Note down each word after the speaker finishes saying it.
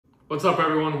What's up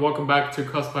everyone? Welcome back to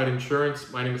Cuspide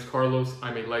Insurance. My name is Carlos.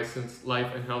 I'm a licensed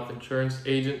life and health insurance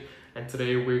agent, and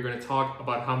today we're going to talk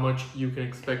about how much you can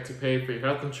expect to pay for your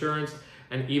health insurance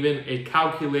and even a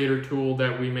calculator tool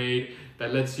that we made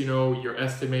that lets you know your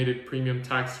estimated premium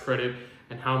tax credit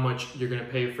and how much you're going to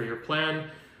pay for your plan.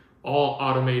 All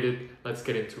automated. Let's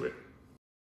get into it.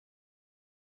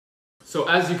 So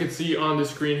as you can see on the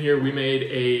screen here, we made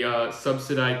a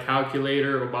Subsidy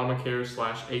calculator, Obamacare /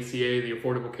 ACA, the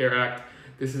Affordable Care Act.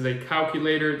 This is a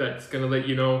calculator that's going to let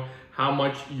you know how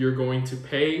much you're going to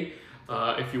pay.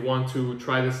 If you want to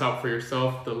try this out for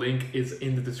yourself, the link is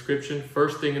in the description.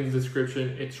 First thing in the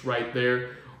description, it's right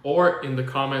there. Or in the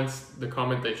comments, the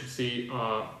comment that you see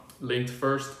linked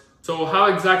first. So how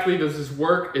exactly does this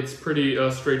work? It's pretty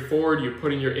straightforward. You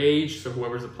put in your age, so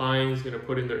whoever's applying is going to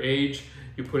put in their age.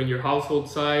 You put in your household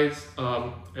size.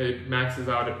 It maxes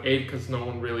out at 8 because no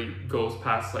one really goes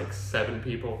past like 7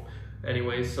 people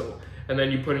anyway. And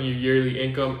then you put in your yearly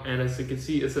income, and as you can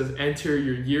see, it says enter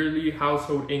your yearly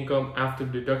household income after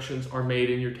deductions are made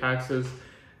in your taxes,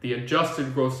 the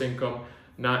adjusted gross income,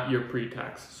 not your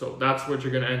pre-tax. So that's what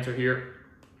you're going to enter here.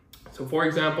 So for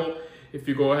example, if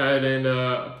you go ahead and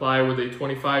apply with a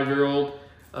 25-year-old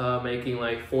making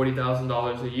like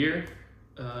 $40,000 a year,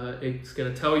 it's going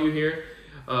to tell you here,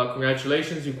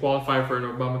 congratulations, you qualify for an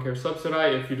Obamacare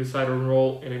subsidy. If you decide to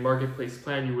enroll in a marketplace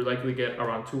plan, you would likely get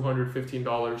around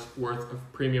 $215 worth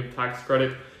of premium tax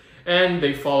credit, and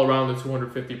they fall around the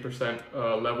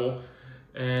 250% level.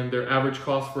 And their average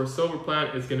cost for a silver plan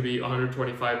is going to be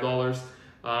 $125.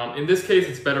 In this case,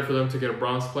 it's better for them to get a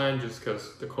bronze plan just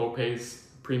because the co-pays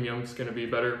premium is going to be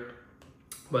better,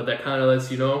 but that kind of lets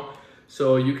you know.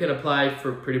 So you can apply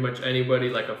for pretty much anybody,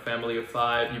 like a family of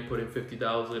 5. You put in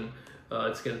 $50,000.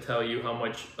 It's going to tell you how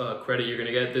much credit you're going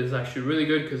to get. This is actually really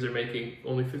good because they're making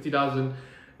only $50,000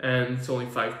 and it's only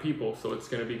 5 people, so it's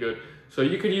going to be good. So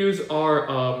you could use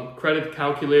our credit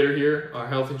calculator here, our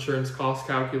health insurance cost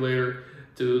calculator,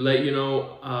 to let you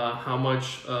know how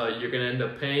much you're going to end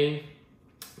up paying.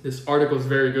 This article is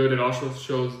very good. It also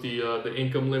shows the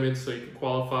income limits, so you can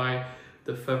qualify,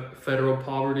 the federal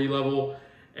poverty level,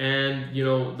 and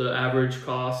the average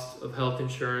cost of health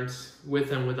insurance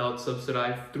with and without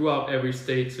subsidy throughout every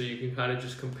state, so you can kind of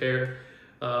just compare,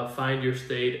 find your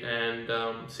state, and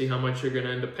see how much you're going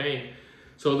to end up paying.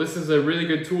 So this is a really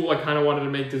good tool. I kind of wanted to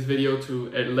make this video to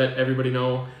let everybody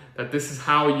know that this is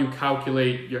how you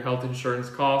calculate your health insurance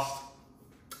cost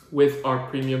with our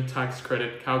premium tax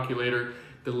credit calculator.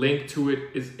 The link to it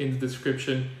is in the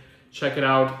description. Check it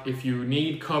out if you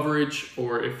need coverage,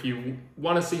 or if you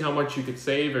want to see how much you could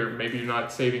save, or maybe you're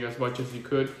not saving as much as you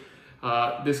could.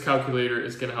 This calculator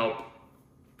is going to help.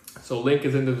 So link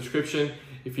is in the description.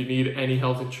 If you need any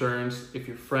health insurance, if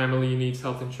your family needs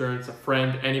health insurance, a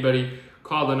friend, anybody,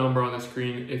 call the number on the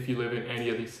screen if you live in any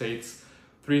of these states.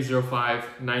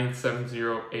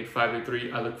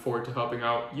 305-970-8583. I look forward to helping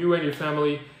out you and your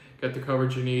family get the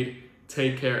coverage you need.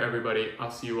 Take care, everybody. I'll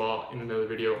see you all in another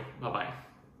video. Bye-bye.